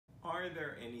Are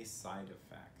there any side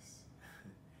effects?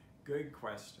 Good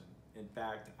question. In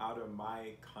fact, out of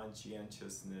my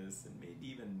conscientiousness and maybe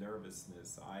even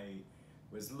nervousness, I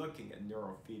was looking at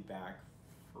neurofeedback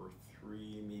for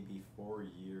 3, maybe 4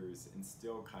 years and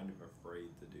still kind of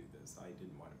afraid to do this. I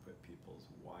didn't want to put people's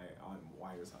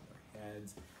wires on their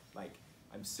heads. Like,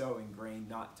 I'm so ingrained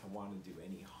not to want to do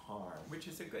any harm, which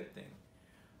is a good thing.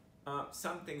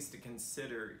 Some things to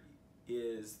consider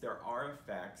is there are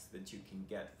effects that you can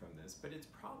get from this, but it's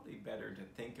probably better to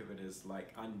think of it as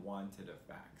like unwanted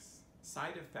effects.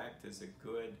 Side effect is a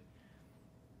good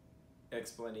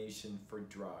explanation for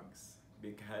drugs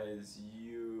because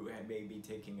you may be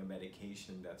taking a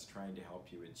medication that's trying to help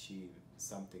you achieve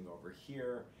something over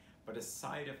here, but a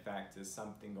side effect is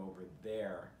something over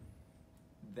there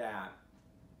that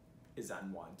is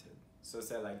unwanted. So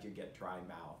say like you get dry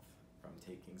mouth from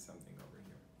taking something over here.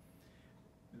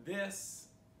 This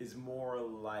is more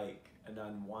like an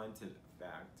unwanted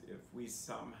effect. If we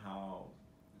somehow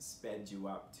sped you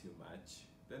up too much,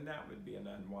 then that would be an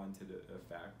unwanted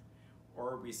effect,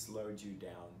 or we slowed you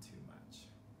down too much.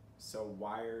 So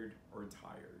wired or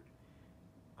tired.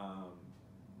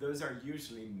 Those are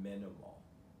usually minimal.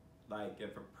 Like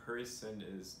if a person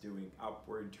is doing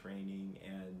upward training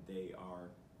and they are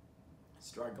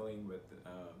struggling with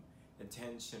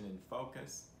attention and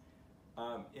focus,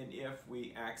 and if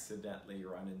we accidentally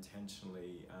or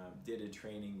unintentionally did a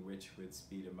training which would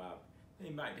speed them up, they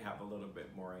might have a little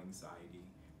bit more anxiety.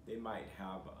 They might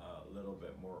have a little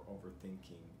bit more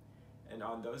overthinking. And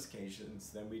on those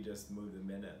occasions, then we just move the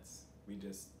minutes.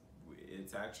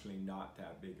 It's actually not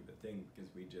that big of a thing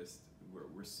because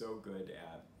we're so good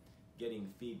at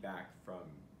getting feedback from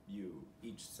you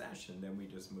each session, then we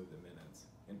just move the minutes.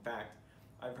 In fact,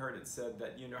 I've heard it said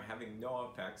that, you know, having no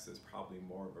effects is probably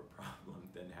more of a problem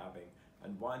than having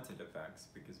unwanted effects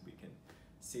because we can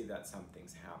see that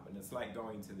something's happened. It's like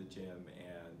going to the gym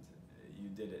and you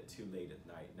did it too late at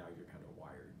night, now you're kind of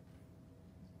wired.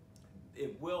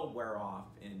 It will wear off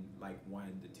in like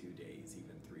 1 to 2 days,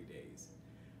 even 3 days.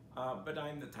 But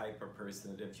I'm the type of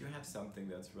person that if you have something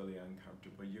that's really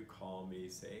uncomfortable, you call me,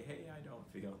 say, hey, I don't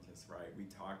feel just right. We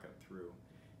talk it through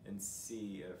and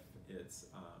see if it's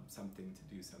something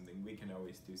to do something. We can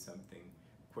always do something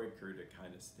quicker to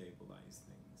kind of stabilize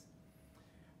things.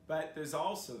 But there's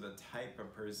also the type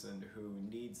of person who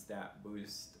needs that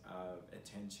boost of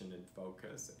attention and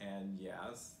focus, and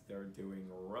yes, they're doing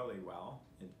really well.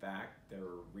 In fact,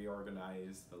 they're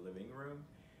reorganized the living room.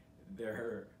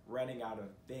 They're running out of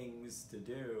things to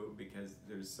do because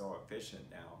they're so efficient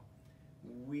now.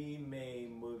 We may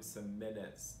move some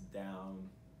minutes down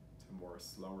to more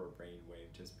slower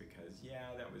brainwave just because, yeah,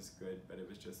 that was good, but it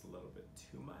was just a little bit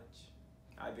too much.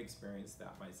 I've experienced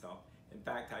that myself. In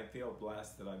fact, I feel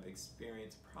blessed that I've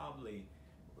experienced probably,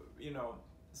 you know,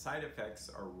 side effects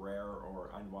are rare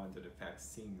or unwanted effects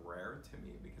seem rare to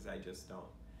me because I just don't.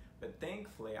 But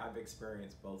thankfully, I've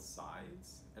experienced both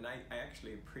sides, and I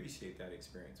actually appreciate that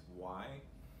experience. Why?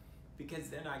 Because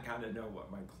then I kind of know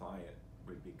what my client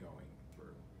would be going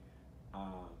through.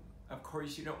 Of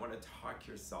course, you don't want to talk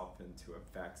yourself into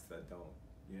effects that don't,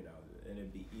 you know, and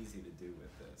it'd be easy to do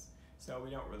with this. So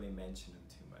we don't really mention them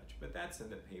too much, but that's in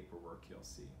the paperwork you'll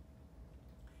see.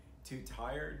 Too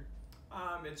tired,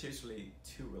 it's usually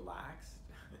too relaxed,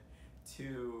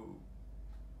 too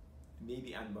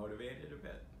maybe unmotivated a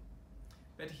bit.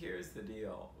 But here's the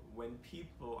deal, when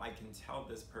people, I can tell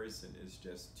this person is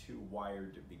just too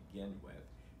wired to begin with,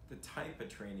 the type of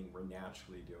training we're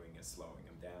naturally doing is slowing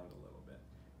them down a little bit.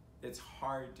 It's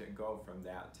hard to go from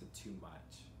that to too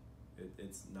much.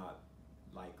 It's not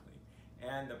likely.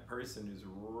 And the person who's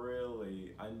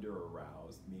really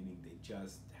under-aroused, meaning they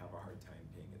just have a hard time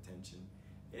paying attention,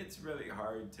 it's really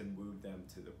hard to move them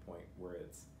to the point where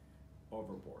it's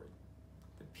overboard.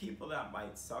 The people that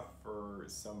might suffer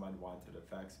some unwanted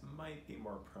effects might be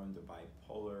more prone to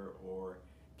bipolar or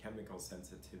chemical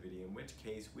sensitivity, in which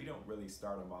case we don't really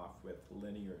start them off with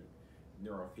linear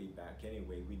neurofeedback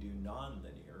anyway. We do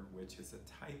non-linear, which is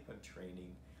a type of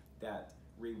training that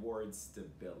rewards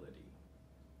stability.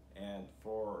 And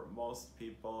for most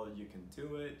people, you can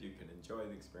do it, you can enjoy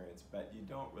the experience, but you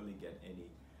don't really get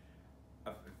any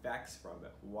effects from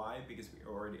it. Why? Because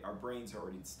our brains are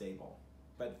already stable.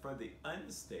 But for the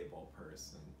unstable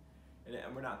person, and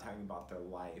we're not talking about their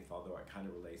life, although it kind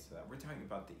of relates to that, we're talking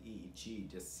about the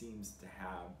EEG just seems to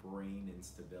have brain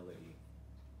instability.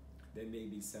 They may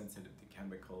be sensitive to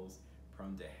chemicals,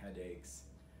 prone to headaches.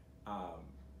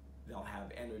 They'll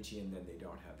have energy and then they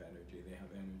don't have energy. They have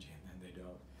energy and then they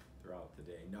don't throughout the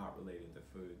day, not related to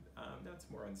food. That's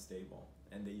more unstable.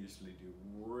 And they usually do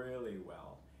really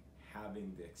well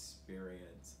having the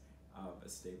experience of a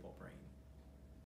stable brain.